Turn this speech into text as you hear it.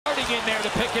in there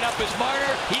to pick it up is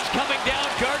Marner. He's coming down.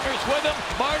 Gardiner's with him.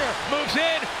 Marner moves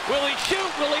in. Will he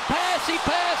shoot? Will he pass? He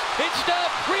passed. It's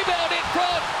stopped. Rebound in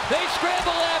front. They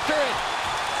scramble after it.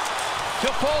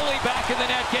 Toffoli back in the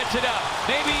net, gets it up.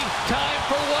 Maybe time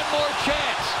for one more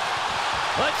chance.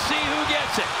 Let's see who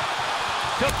gets it.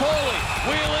 Toffoli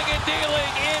wheeling and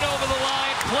dealing in over the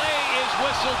line. Play is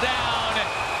whistled down.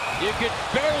 You could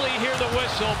barely hear the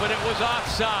whistle, but it was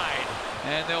offside.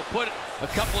 And they'll put a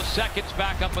couple of seconds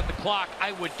back up on the clock,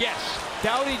 I would guess.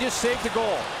 Doughty just saved the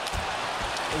goal.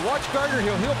 And watch Gardiner,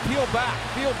 he'll peel back.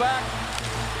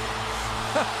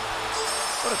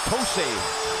 What a toe save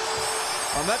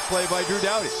on that play by Drew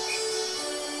Doughty.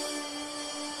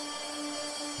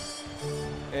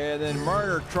 And then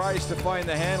Marner tries to find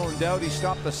the handle, and Doughty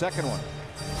stopped the second one.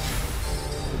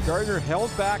 But Gardiner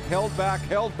held back.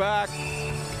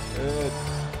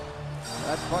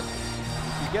 That puck,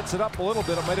 if he gets it up a little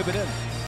bit, it might have been in.